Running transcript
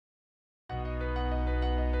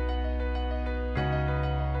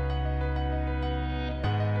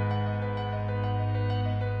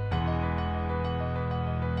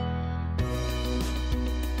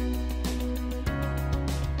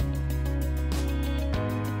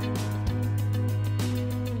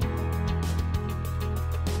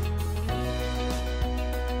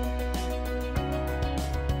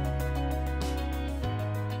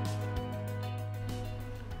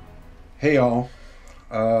Hey all.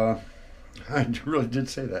 Uh, I really did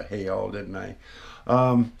say that. Hey all, didn't I?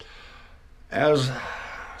 Um, as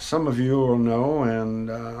some of you will know,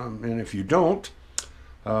 and if you don't,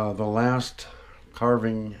 the last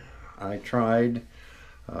carving I tried,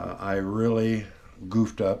 I really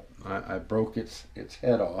goofed up. I broke its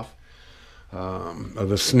head off of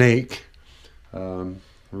the snake.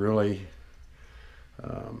 Really,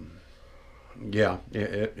 um, yeah,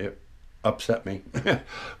 it upset me.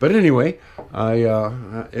 But anyway,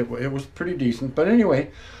 it was pretty decent. But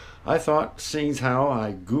anyway, I thought, seeing how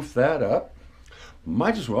I goofed that up,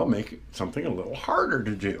 might as well make it something a little harder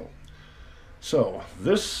to do. So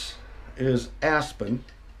this is aspen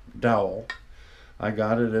dowel. I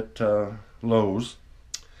got it at Lowe's.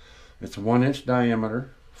 It's 1 inch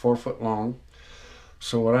diameter, 4 foot long.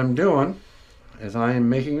 So what I'm doing is I am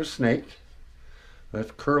making a snake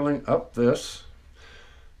that's curling up this.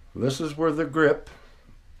 This is where the grip,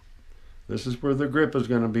 this is where the grip is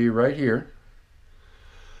going to be, right here.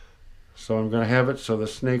 So I'm going to have it so the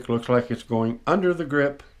snake looks like it's going under the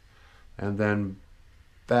grip and then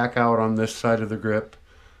back out on this side of the grip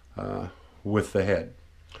with the head.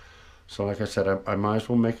 So like I said, I might as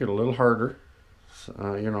well make it a little harder,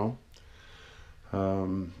 you know.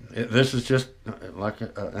 This is just like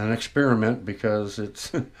an experiment because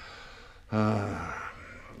it's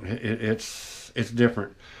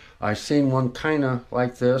different. I seen one kind of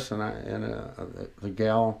like this, and the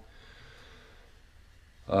gal,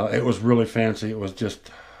 it was really fancy. It was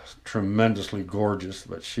just tremendously gorgeous,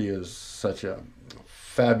 but she is such a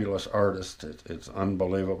fabulous artist. It's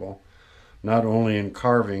unbelievable. Not only in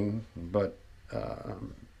carving, but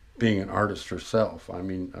being an artist herself. I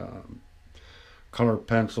mean, color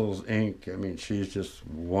pencils, ink. I mean, she's just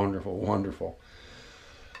wonderful, wonderful.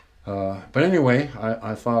 But anyway,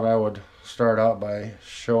 I thought I would start out by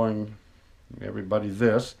showing everybody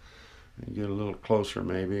this and get a little closer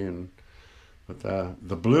maybe. And with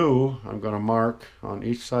the blue, I'm going to mark on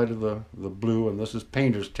each side of the blue, and this is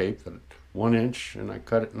painter's tape, that 1 inch, and I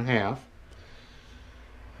cut it in half.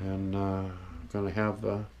 And I'm going to have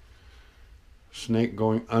the snake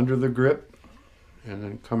going under the grip and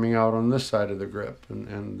then coming out on this side of the grip,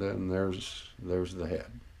 and then there's the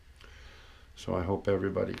head. So I hope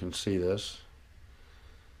everybody can see this.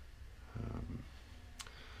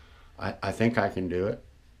 I think I can do it.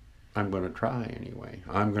 I'm going to try anyway.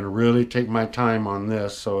 I'm going to really take my time on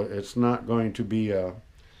this, so it's not going to be a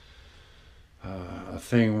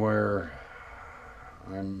thing where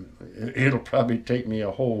it'll probably take me a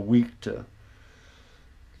whole week to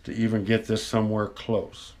even get this somewhere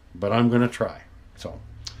close. But I'm going to try. So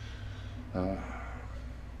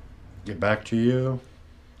get back to you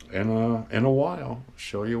in a while,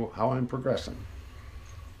 show you how I'm progressing.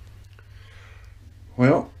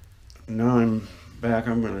 Well, now I'm back.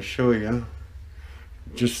 I'm going to show you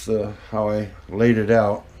just how I laid it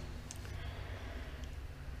out.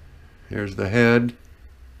 Here's the head,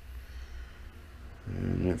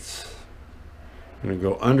 and it's going to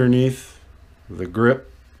go underneath the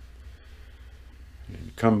grip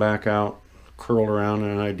and come back out, curl around,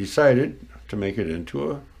 and I decided to make it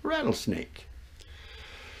into a rattlesnake.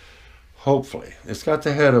 Hopefully. It's got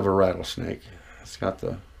the head of a rattlesnake. It's got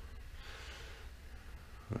the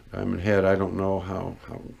diamond head. I don't know how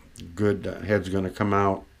good that head's going to come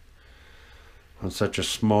out on such a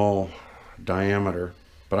small diameter,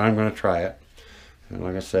 but I'm going to try it. And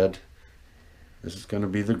like I said, this is going to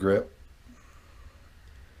be the grip.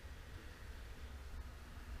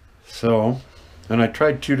 So, and I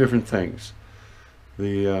tried two different things.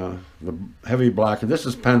 The heavy black, and this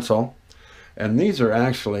is pencil, and these are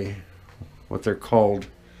actually what they're called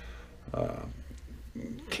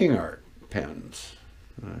King Art pens.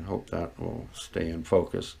 I hope that will stay in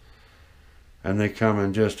focus. And they come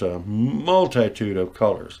in just a multitude of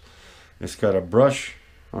colors. It's got a brush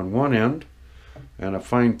on one end and a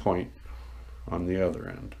fine point on the other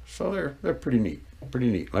end. So they're pretty neat.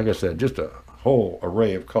 Pretty neat. Like I said, just a whole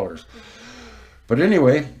array of colors. But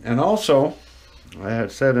anyway, and also I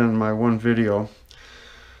had said in my one video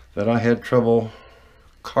that I had trouble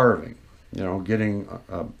carving, you know, getting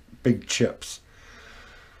big chips.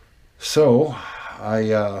 So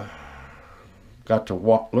I got to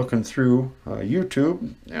looking through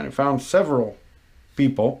YouTube, and I found several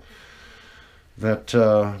people that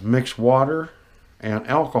mix water and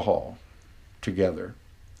alcohol together,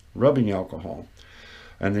 rubbing alcohol,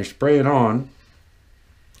 and they spray it on,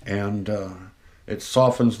 and it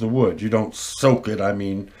softens the wood. You don't soak it. I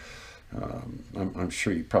mean, I'm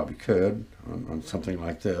sure you probably could on something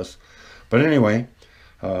like this, but anyway,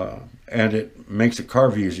 and it makes it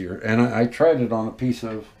carve easier. And I tried it on a piece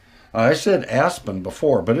of I said aspen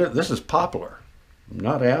before, but this is poplar,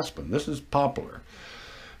 not aspen. This is poplar.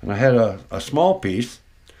 And I had a small piece,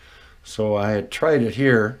 so I had tried it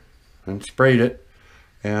here and sprayed it,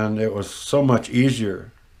 and it was so much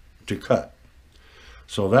easier to cut.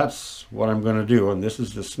 So that's what I'm going to do. And this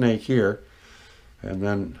is the snake here, and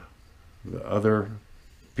then the other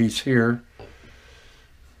piece here.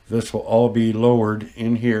 This will all be lowered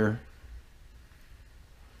in here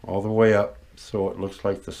all the way up, so it looks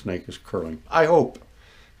like the snake is curling. I hope.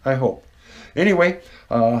 Anyway,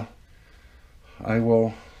 I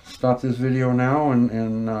will stop this video now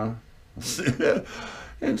and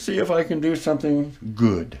see if I can do something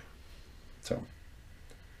good. So,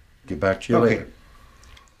 get back to you later.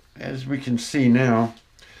 As we can see now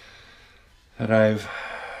that I've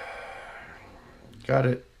got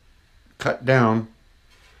it cut down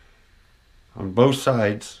on both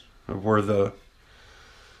sides of where the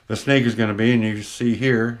snake is going to be, and you see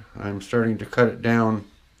here I'm starting to cut it down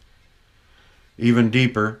even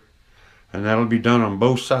deeper, and that'll be done on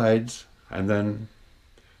both sides, and then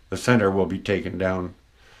the center will be taken down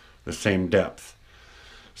the same depth,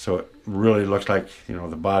 so it really looks like, you know,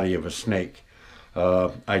 the body of a snake.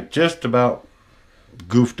 I just about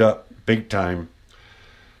goofed up big time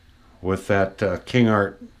with that King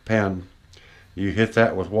Art pen. You hit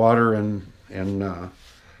that with water and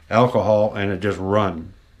alcohol, and it just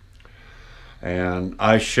run. And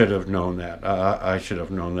I should have known that. I should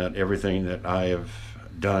have known that. Everything that I have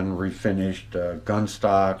done, refinished, gun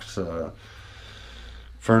stocks,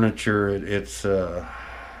 furniture,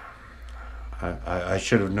 I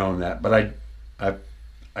should have known that, but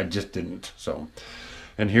I just didn't. So,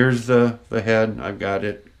 and here's the head. I've got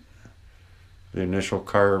it, the initial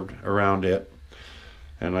carved around it,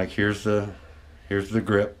 and like here's the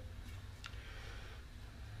grip,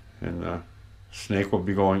 and the snake will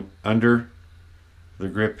be going under the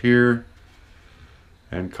grip here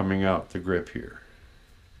and coming out the grip here.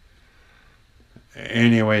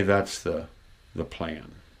 Anyway, that's the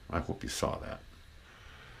plan. I hope you saw that.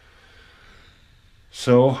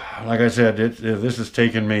 So, like I said, this has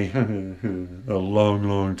taken me a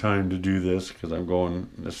long time to do this, because I'm going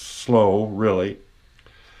this slow, really.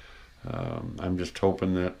 I'm just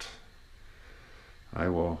hoping that I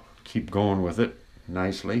will keep going with it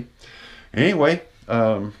nicely. Anyway,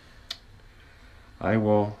 I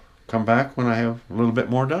will come back when I have a little bit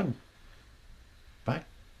more done. Bye.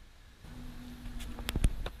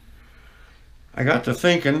 I got to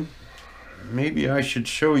thinking, maybe I should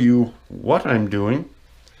show you what I'm doing,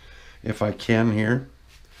 if I can here,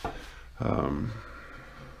 or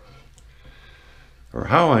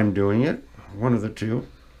how I'm doing it, one of the two.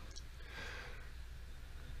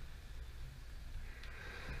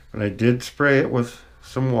 But I did spray it with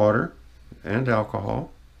some water and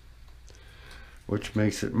alcohol, which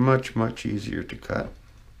makes it much easier to cut.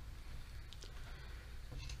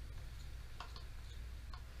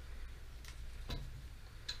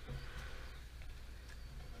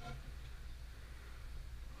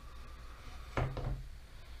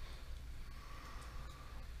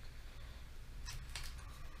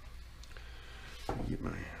 Get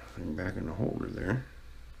my thing back in the holder there.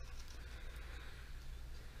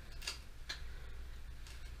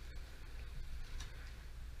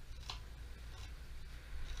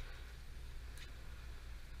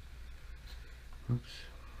 Oops.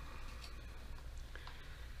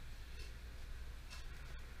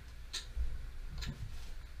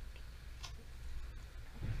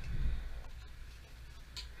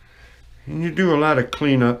 And you do a lot of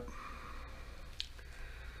cleanup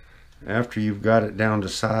after you've got it down to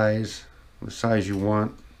size, the size you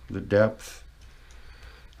want, the depth.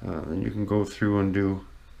 Then you can go through and do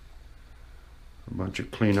a bunch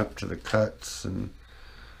of cleanup to the cuts, and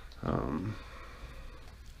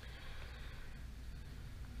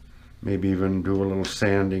maybe even do a little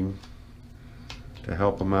sanding to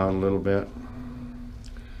help them out a little bit.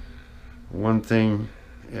 One thing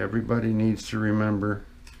everybody needs to remember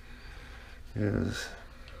is,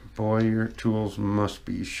 boy, your tools must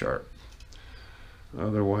be sharp.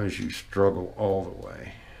 Otherwise you struggle all the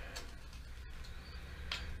way.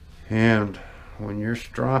 And when you're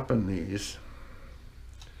stropping these,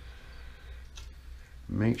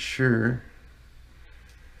 make sure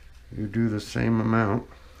you do the same amount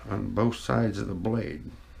on both sides of the blade.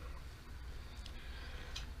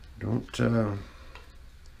 Don't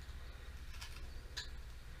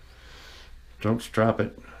strop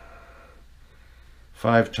it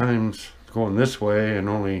 5 times going this way and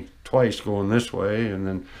only twice going this way, and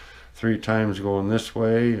then 3 times going this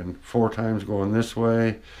way and 4 times going this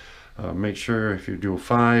way. Make sure if you do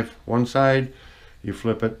 5 one side, you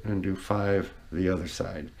flip it and do 5 the other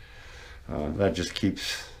side. That just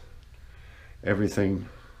keeps everything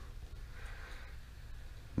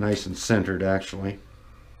nice and centered, actually.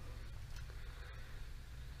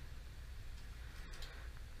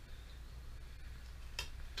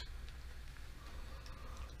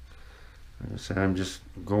 Like I said, I'm just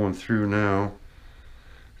going through now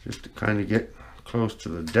just to kind of get close to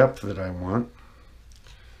the depth that I want.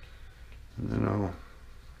 And then I'll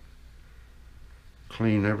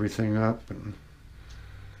clean everything up, and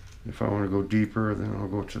if I want to go deeper, then I'll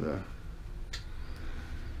go to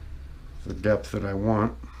the depth that I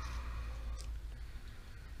want.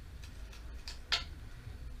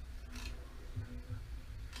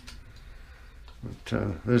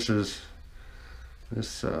 But this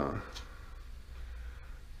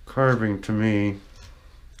carving to me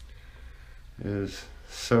is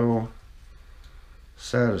so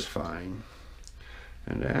satisfying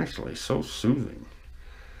and actually so soothing.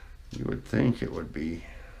 You would think it would be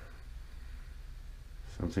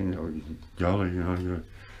something that would, golly, I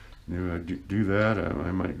do that,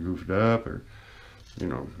 I might goof it up, or,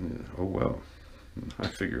 oh well. I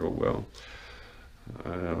figure, oh well,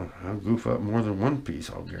 I'll goof up more than one piece,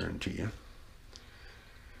 I'll guarantee you.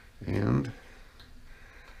 And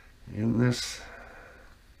in this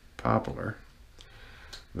poplar,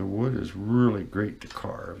 the wood is really great to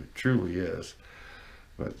carve. It truly is.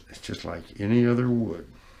 But it's just like any other wood.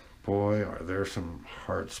 Boy, are there some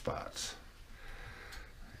hard spots.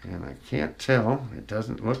 And I can't tell. It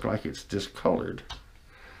doesn't look like it's discolored,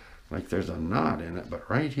 like there's a knot in it. But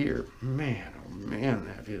right here, man, oh man,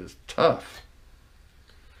 that is tough.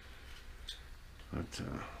 But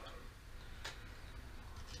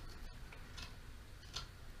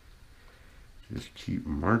just keep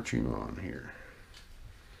marching on here.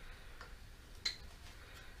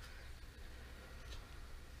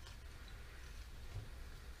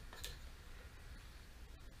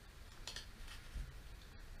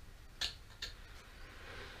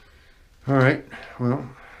 All right, well,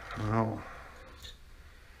 I'll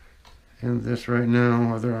end this right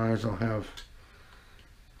now, otherwise I'll have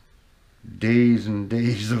days and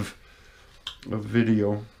days of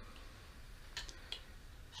video.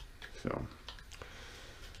 So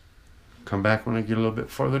come back when I get a little bit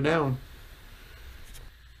farther down.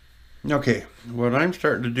 Okay, what I'm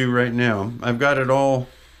starting to do right now, I've got it all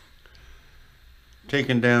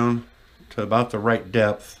taken down to about the right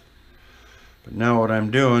depth. But now what I'm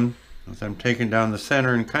doing is I'm taking down the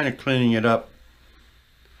center and kind of cleaning it up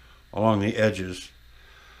along the edges.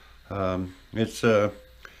 It's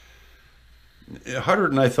harder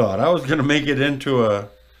than I thought. I was going to make it into a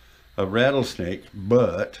rattlesnake,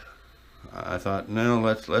 but I thought, no,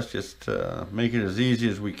 let's just make it as easy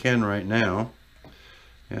as we can right now.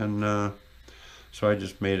 And so I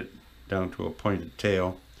just made it down to a pointed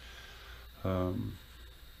tail. We'll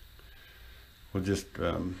just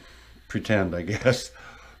pretend, I guess.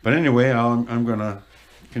 But anyway, I'm going to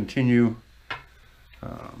continue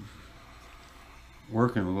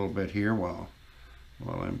working a little bit here while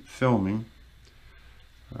I'm filming.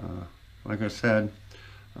 Like I said,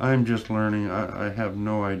 I'm just learning. I have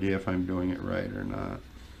no idea if I'm doing it right or not.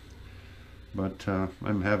 But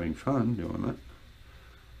I'm having fun doing it.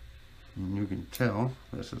 And you can tell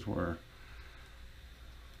this is where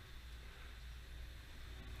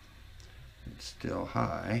it's still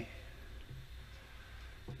high.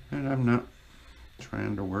 And I'm not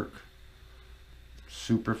trying to work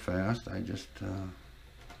super fast. I just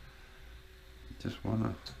want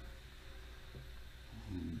to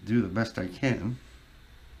do the best I can.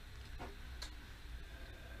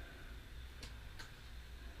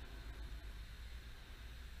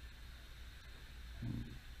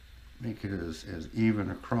 Make it as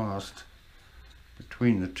even across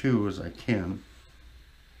between the two as I can.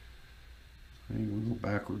 I can go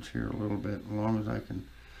backwards here a little bit. As long as I can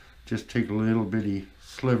just take little bitty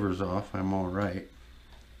slivers off, I'm all right.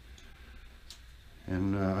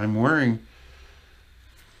 And I'm wearing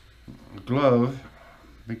a glove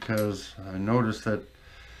because I noticed that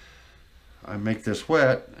I make this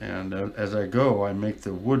wet, and as I go I make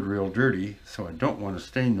the wood real dirty, so I don't want to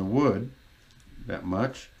stain the wood that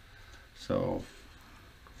much. So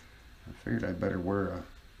I figured I'd better wear a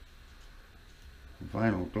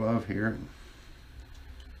vinyl glove here,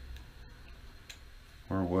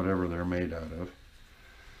 or whatever they're made out of,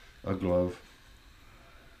 a glove.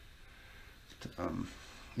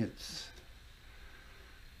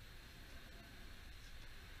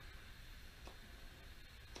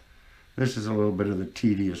 This is a little bit of the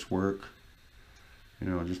tedious work,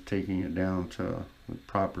 just taking it down to the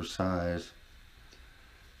proper size,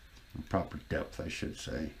 proper depth, I should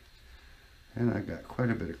say. And I got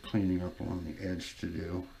quite a bit of cleaning up along the edge to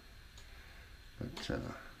do. but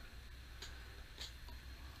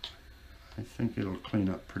I think it'll clean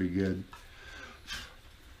up pretty good.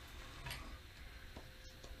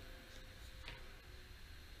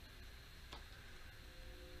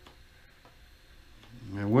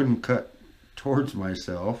 I wouldn't cut towards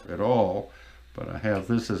myself at all, but I have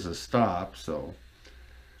this as a stop, so,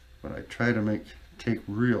 but I try to take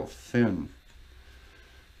real thin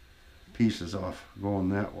pieces off going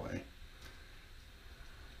that way.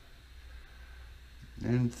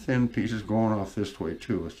 And thin pieces going off this way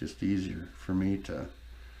too. It's just easier for me to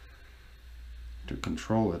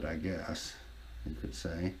control it, I guess you could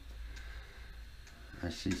say. I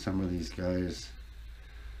see some of these guys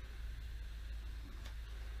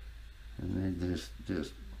and they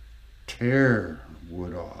just tear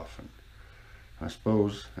wood off, and I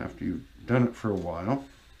suppose after you've done it for a while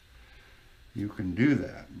you can do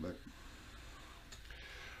that, but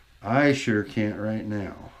I sure can't right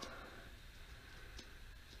now.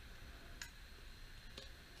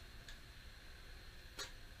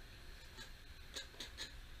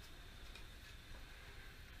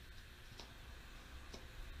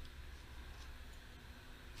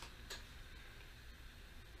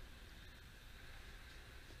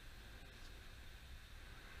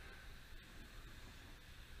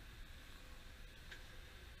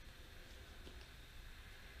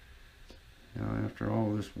 Now, after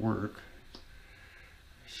all this work,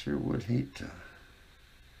 I sure would hate to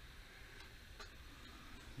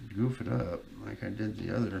goof it up like I did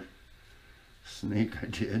the other snake I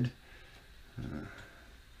did. I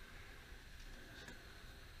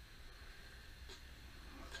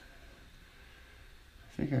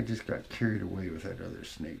think I just got carried away with that other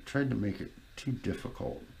snake. Tried to make it too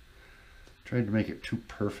difficult. Tried to make it too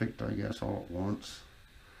perfect, I guess, all at once.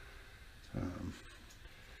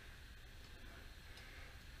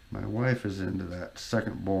 My wife is into that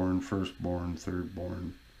second born, first born, third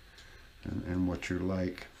born, and what you're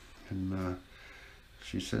like. And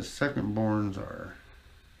she says second borns are,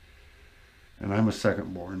 and I'm a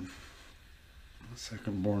second born.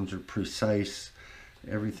 Second borns are precise.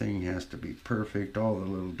 Everything has to be perfect. All the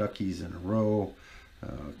little duckies in a row.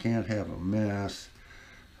 Can't have a mess.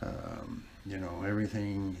 You know,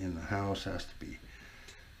 everything in the house has to be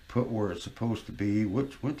put where it's supposed to be,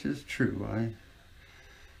 which is true.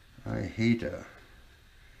 I hate a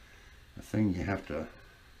thing you have to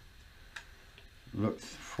look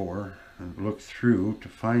for and look through to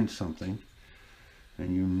find something,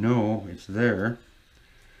 and you know it's there.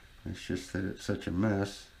 It's just that it's such a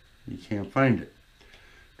mess you can't find it.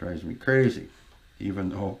 Drives me crazy, even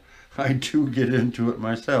though I do get into it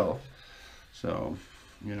myself. So,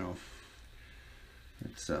 you know,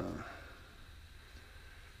 it's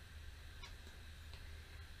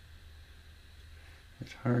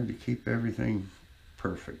hard to keep everything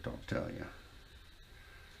perfect, I'll tell you.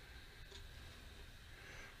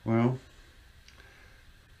 Well,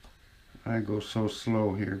 I go so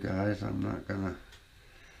slow here, guys. I'm not gonna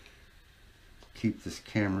keep this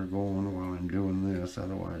camera going while I'm doing this.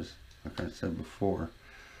 Otherwise, like I said before,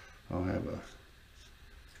 I'll have a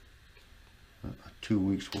 2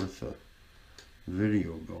 weeks worth of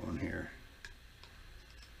video going here.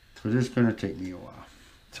 So this is going to take me a while.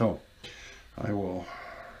 So I will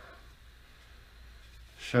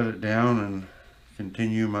shut it down and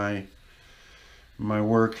continue my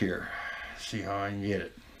work here. See how I can get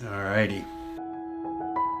it. Alrighty.